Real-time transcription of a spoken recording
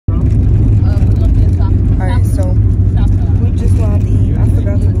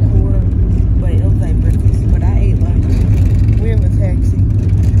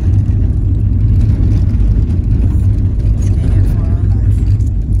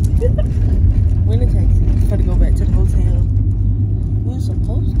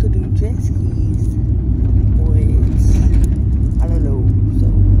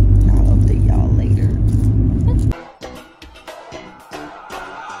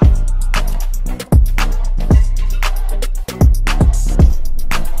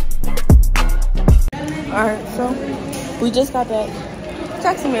We just got back.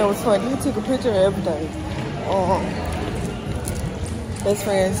 Jackson man was fun. He took a picture of everything. Best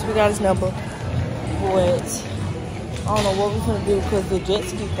friends. We got his number. But I don't know what we're gonna do because the jet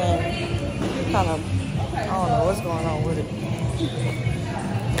ski thing kind of, I don't know what's going on with it.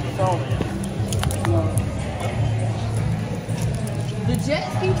 So the jet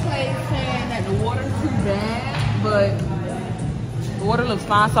ski place saying that the water's too bad, but the water looks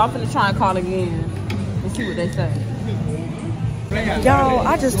fine. So I'm gonna try and call again and see what they say. Y'all,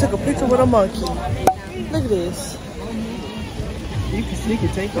 I just took a picture with a monkey. Look at this. You can sneak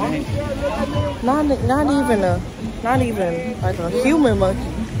and take it. Not even like a human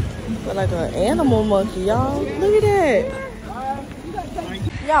monkey, but like an animal monkey, y'all. Look at that.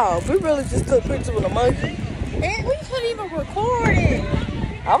 Y'all, we really just took pictures with a monkey. And we couldn't even record it.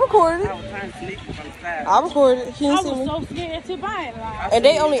 I recorded it. I was trying to sneak from the side. I recorded it. He didn't see me. So scared to buy it. And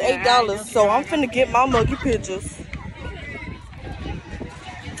they only $8, so I'm finna get my monkey pictures.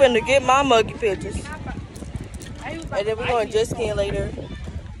 And then we're going jet skiing later.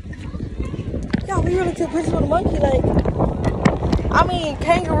 Y'all, we really took pictures with a monkey. Like, I mean,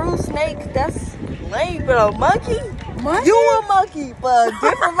 kangaroo, snake, that's lame, but a monkey? You a monkey, but a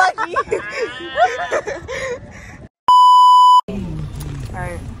different monkey.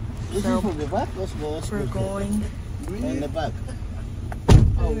 Alright, so we're going in the back.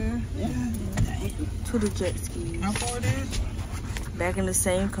 To the jet skis. How far it is? Back in the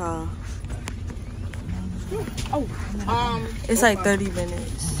same car. Oh, it's like 30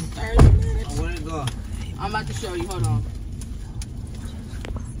 minutes. 30 minutes. Where it go? I'm about to show you. Hold on.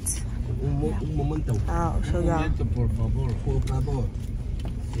 I'll show y'all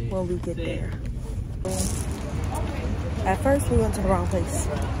when we get there. At first we went to the wrong place,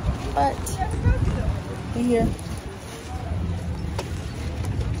 but we here.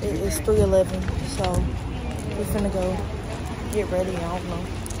 It is 3:11, so we're finna go get ready. I don't know.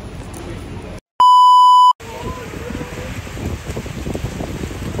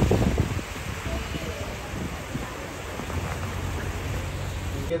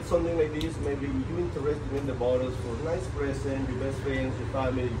 Get something like this, maybe you interested in the bottles for a nice present, your best friends, your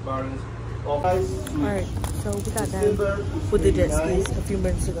family, your parents. Alright, so we got done with the jet skis a few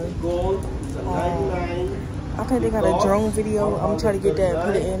minutes ago. Gold is a 99. I think they got a drone video. I'm gonna try to get that and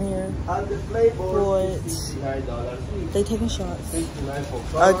put it in here. And the flavor But is $69. they taking shots. $69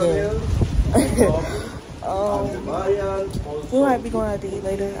 for Again. caramel. We might be going out to eat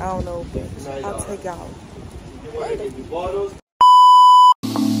later. I don't know, but I'll take y'all. Bottles.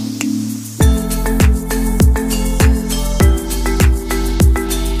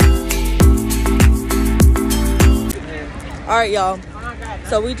 All right, y'all.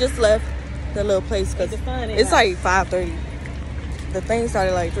 So we just left the little place because it's like 5:30. The thing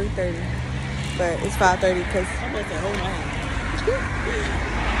started like 3:30, but it's 5:30 because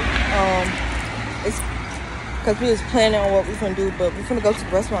it's because we was planning on what we're gonna do, but we're gonna go to the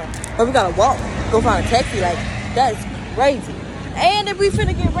restaurant. But we gotta walk, go find a taxi. Like that's crazy. And if we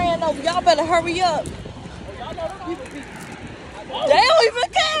finna get ran over, y'all better hurry up. They don't even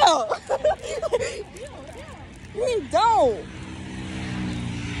care. We don't.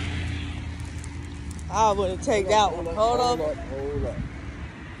 I wouldn't take that one. Hold up.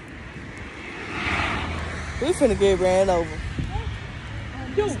 We finna get ran over.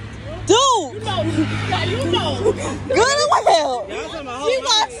 Dude! You know. Good and well. She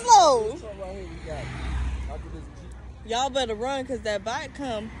got slow. Y'all better run because that bike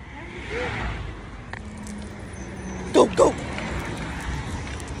come. Go, go.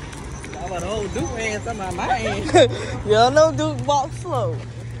 I got a whole Duke hand, something on my hand. Y'all know Duke walk slow.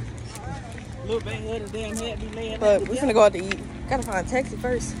 Little bang of the damn head be laying. But we finna go out to eat. Gotta find a taxi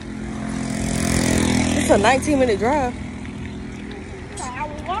first. It's a 19-minute drive.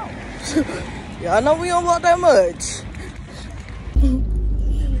 Y'all know we don't walk that much.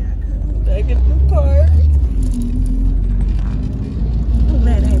 Back in the car. Oh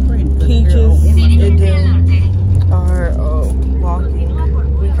man, ain't pretty. Peaches and them are walking.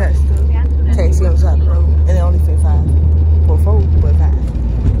 We catch the taxi on the side of the road, and they only fit 5. Well, 4, but 5.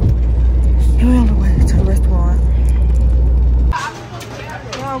 And we're on the way to the restaurant.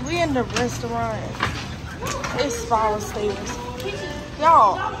 Y'all, we in the restaurant. It's Spiral Stairs.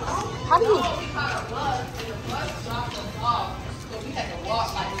 Y'all, how do you...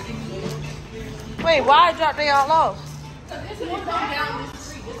 Wait, why dropped they all off?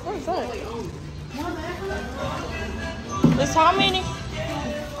 What is that? There's how many?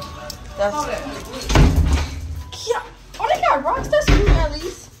 That's yeah. Oh, they got rocks. That's cool at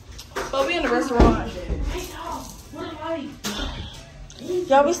least. But we in the restaurant.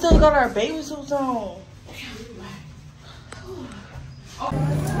 Y'all, we still got our bathing suits on.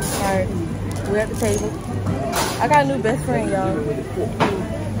 Alright, we're at the table. I got a new best friend, y'all.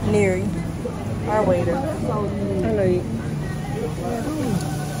 Neri, our waiter. I know you.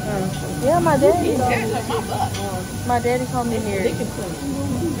 Yeah, my daddy. My daddy called me Neri.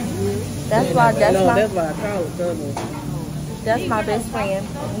 That's my I call it, doesn't it? That's my best friend,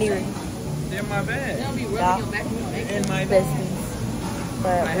 Neri. They're my bag. Yeah. And my Besties.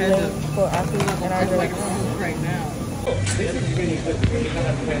 But we're waiting for our food and our drinks. right now.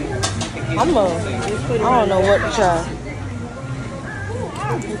 I don't know what to try.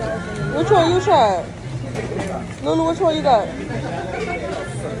 Which one you tried? Lulu, which one you got?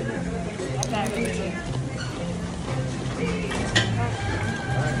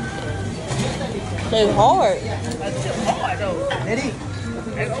 They're hard. Eddie.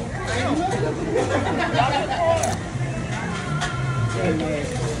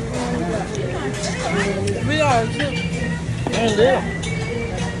 We are too.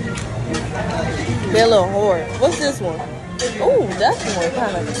 They're a little hard. What's this one? Oh, that's one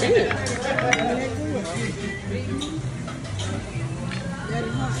kind of big.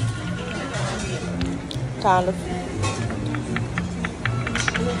 Kind of.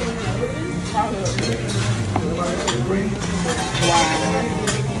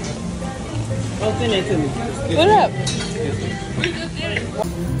 Oh, send it to me. What up?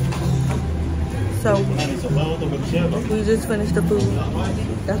 So, we just finished the food.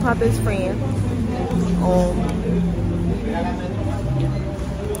 That's my best friend.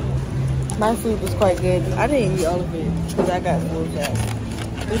 My food was quite good. I didn't eat all of it because I got full fast.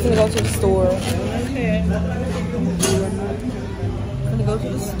 We're gonna go to the store. Okay. Gonna go to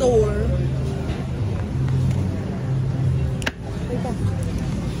the store.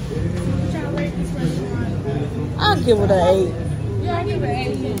 I'll give it an 8. Yeah, I give it an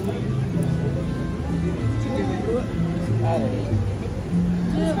 8.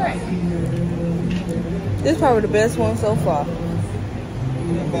 This is probably the best one so far.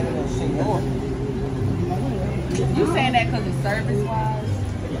 You saying that because it's service-wise?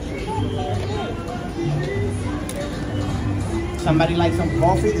 Somebody like some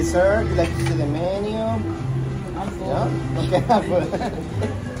coffee, dessert? You like to see the menu? I'm full. Yeah? Okay, I'm good.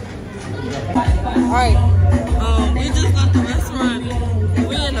 Alright, we just left the restaurant.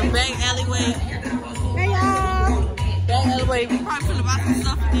 We in the back alleyway. Hey y'all! Back alleyway. We probably finna buy some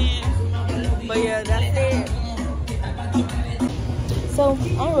stuff again. But yeah, that's it. So, I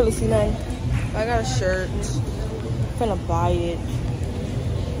don't really see nothing. I got a shirt. I'm finna buy it.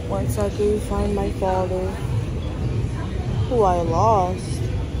 Once I do find my father. Who I lost.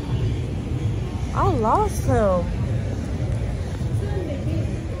 I lost him.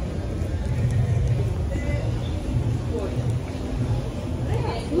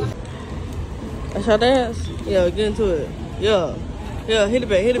 I shall dance. Yeah, get into it. Yeah. Yeah, hit it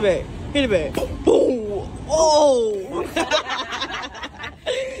back, hit it back, hit it back. Boom! Oh!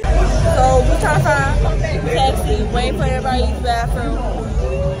 So, we trying to find taxi, waiting for everybody to use the bathroom. I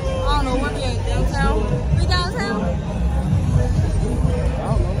don't know, where we at? Downtown? We downtown? I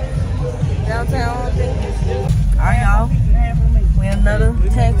don't know. Downtown, I think. Alright, y'all. We in another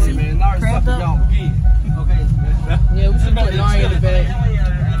taxi. Cramped up. Yeah, we should put Nari in the back.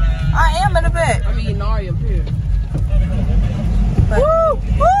 I am in the back. I mean, Nari up here. Woo!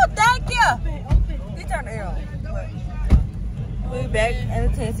 Woo! Thank you! He turned the air on. We back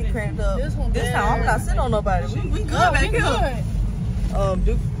in the taxi cramped up. This time I'm not sitting on nobody. We good back here.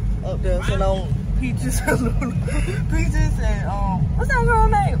 Duke up there sitting on Peaches and Peaches and what's that girl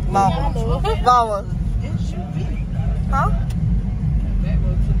name? Mama. Mama. Huh?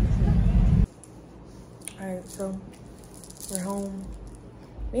 Alright, so we're home.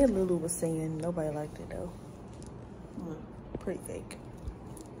 Me and Lulu was singing. Nobody liked it though. Pretty fake.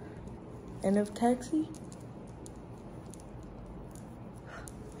 And the taxi?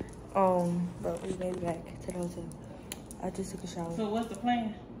 But we made it back to the hotel. I just took a shower. So what's the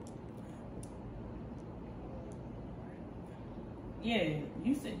plan? Yeah,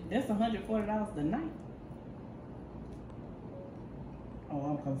 you said that's $140 the night. Oh,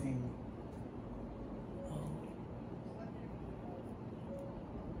 I'm confused.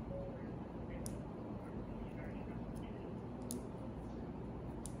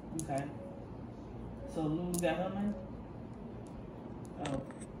 Okay. So Lulu got her money? Oh.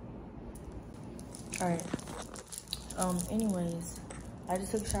 Alright. Anyways, I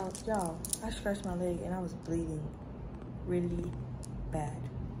just took a shower. Y'all, I scratched my leg and I was bleeding really bad.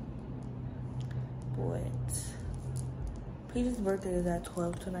 But Peach's birthday is at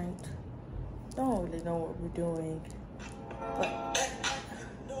 12 tonight. Don't really know what we're doing. But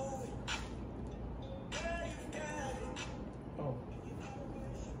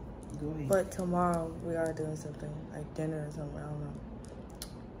ahead. But tomorrow we are doing something, like dinner or something, I don't know.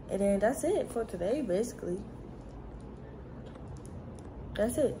 And then that's it for today, basically.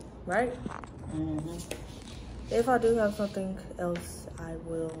 That's it, right? Mm-hmm. If I do have something else, I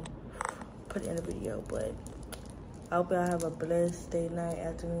will put it in a video. But I hope y'all have a blessed day, night,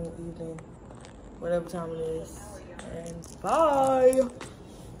 afternoon, evening, whatever time it is. And bye.